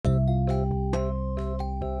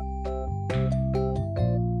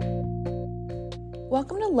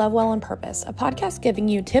Welcome to Love Well on Purpose, a podcast giving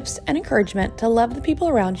you tips and encouragement to love the people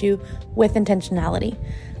around you with intentionality.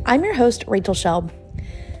 I'm your host, Rachel Shelb.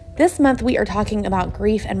 This month, we are talking about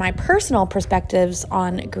grief and my personal perspectives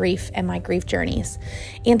on grief and my grief journeys.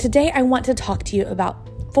 And today, I want to talk to you about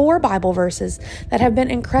 4 Bible verses that have been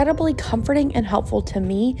incredibly comforting and helpful to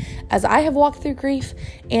me as I have walked through grief,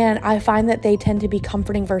 and I find that they tend to be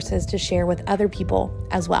comforting verses to share with other people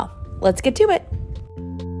as well. Let's get to it.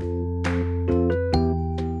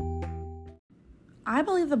 I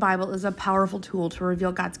believe the Bible is a powerful tool to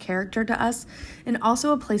reveal God's character to us and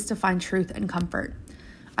also a place to find truth and comfort.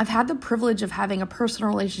 I've had the privilege of having a personal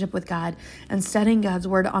relationship with God and studying God's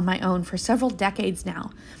Word on my own for several decades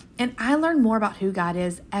now, and I learn more about who God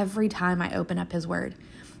is every time I open up His Word.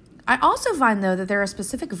 I also find, though, that there are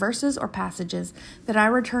specific verses or passages that I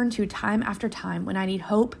return to time after time when I need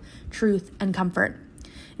hope, truth, and comfort.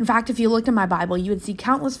 In fact, if you looked in my Bible, you would see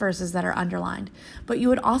countless verses that are underlined, but you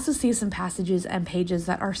would also see some passages and pages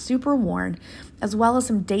that are super worn, as well as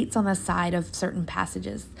some dates on the side of certain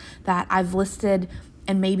passages that I've listed,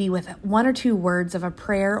 and maybe with 1 or 2 words of a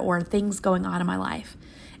prayer or things going on in my life.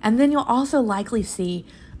 And then you'll also likely see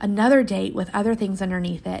another date with other things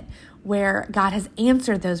underneath it where God has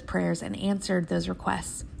answered those prayers and answered those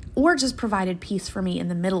requests, or just provided peace for me in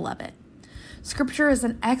the middle of it. Scripture is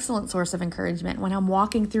an excellent source of encouragement when I'm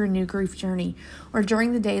walking through a new grief journey or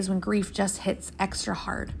during the days when grief just hits extra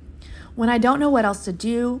hard. When I don't know what else to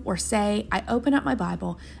do or say, I open up my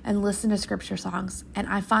Bible and listen to scripture songs, and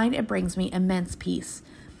I find it brings me immense peace.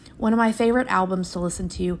 One of my favorite albums to listen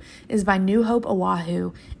to is by New Hope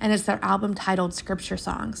Oahu, and it's their album titled Scripture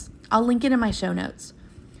Songs. I'll link it in my show notes.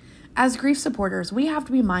 As grief supporters, we have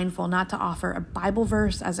to be mindful not to offer a Bible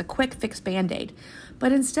verse as a quick fix Band-Aid,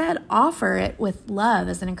 but instead offer it with love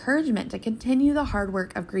as an encouragement to continue the hard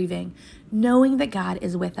work of grieving, knowing that God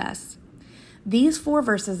is with us. These 4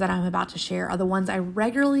 verses that I'm about to share are the ones I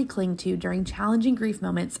regularly cling to during challenging grief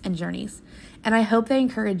moments and journeys, and I hope they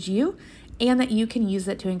encourage you and that you can use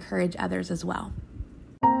it to encourage others as well.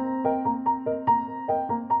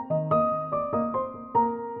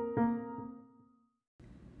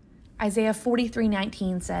 Isaiah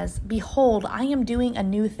 43:19 says, "Behold, I am doing a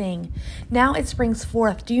new thing. Now it springs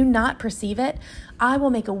forth. Do you not perceive it? I will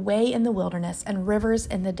make a way in the wilderness and rivers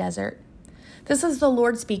in the desert." This is the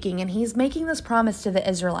Lord speaking, and He's making this promise to the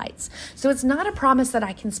Israelites. So it's not a promise that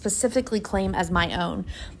I can specifically claim as my own,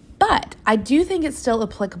 but I do think it's still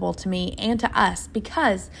applicable to me and to us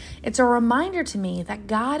because it's a reminder to me that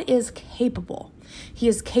God is capable. He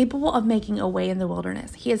is capable of making a way in the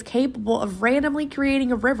wilderness. He is capable of randomly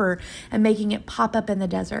creating a river and making it pop up in the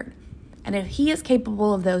desert. And if He is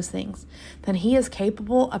capable of those things, then He is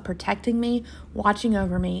capable of protecting me, watching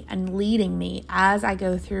over me, and leading me as I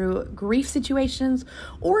go through grief situations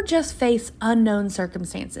or just face unknown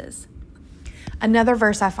circumstances. Another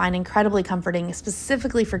verse I find incredibly comforting,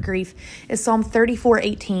 specifically for grief, is Psalm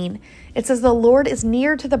 34:18. It says, "The Lord is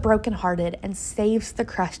near to the brokenhearted and saves the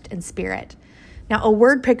crushed in spirit." Now, a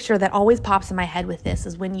word picture that always pops in my head with this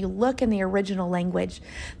is when you look in the original language,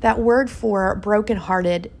 that word for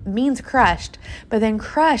brokenhearted means crushed, but then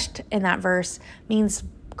crushed in that verse means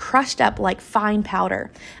crushed up like fine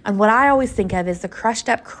powder. And what I always think of is the crushed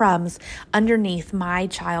up crumbs underneath my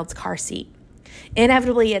child's car seat.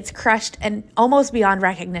 Inevitably, it's crushed and almost beyond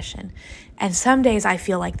recognition. And some days I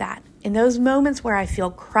feel like that. In those moments where I feel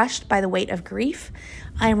crushed by the weight of grief,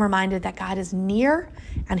 I am reminded that God is near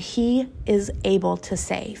and He is able to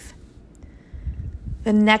save.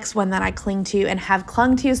 The next one that I cling to and have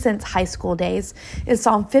clung to since high school days is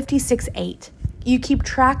Psalm 56:8. "You keep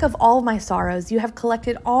track of all my sorrows. You have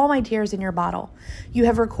collected all my tears in your bottle. You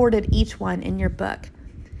have recorded each one in your book."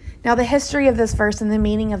 Now, the history of this verse and the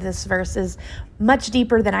meaning of this verse is much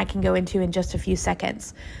deeper than I can go into in just a few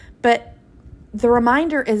seconds. But the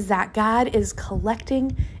reminder is that God is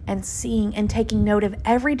collecting and seeing and taking note of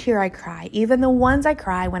every tear I cry, even the ones I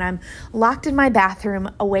cry when I'm locked in my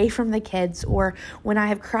bathroom away from the kids, or when I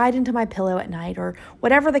have cried into my pillow at night, or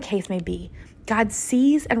whatever the case may be. God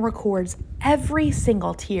sees and records every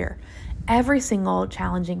single tear, every single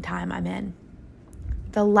challenging time I'm in.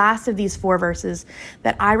 The last of these 4 verses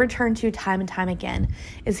that I return to time and time again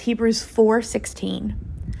is Hebrews 4:16.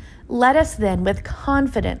 "Let us then with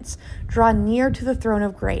confidence draw near to the throne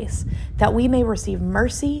of grace, that we may receive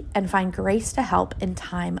mercy and find grace to help in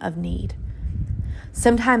time of need."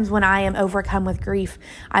 Sometimes when I am overcome with grief,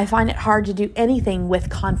 I find it hard to do anything with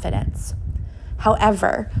confidence.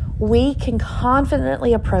 However, we can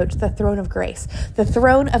confidently approach the throne of grace. The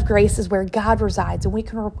throne of grace is where God resides, and we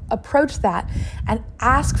can approach that and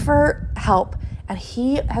ask for help and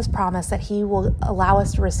He has promised that He will allow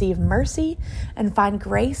us to receive mercy and find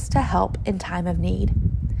grace to help in time of need.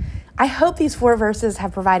 I hope these 4 verses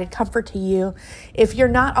have provided comfort to you. If you're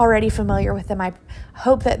not already familiar with them, I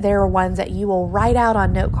hope that there are ones that you will write out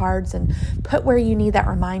on note cards and put where you need that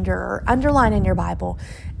reminder or underline in your Bible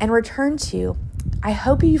and return to. I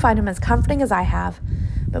hope you find them as comforting as I have,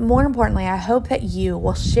 but more importantly, I hope that you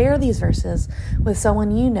will share these verses with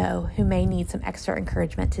someone you know who may need some extra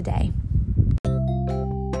encouragement today.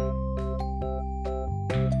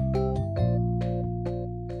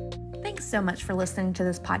 Thanks so much for listening to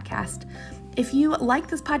this podcast. If you like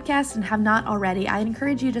this podcast and have not already, I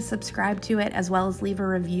encourage you to subscribe to it as well as leave a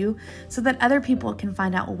review so that other people can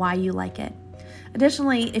find out why you like it.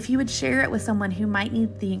 Additionally, if you would share it with someone who might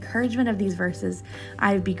need the encouragement of these verses,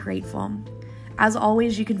 I would be grateful. As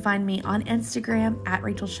always, you can find me on Instagram at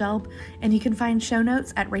Rachel Shelb, and you can find show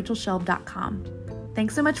notes at rachelshelb.com.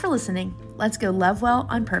 Thanks so much for listening. Let's go love well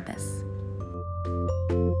on purpose.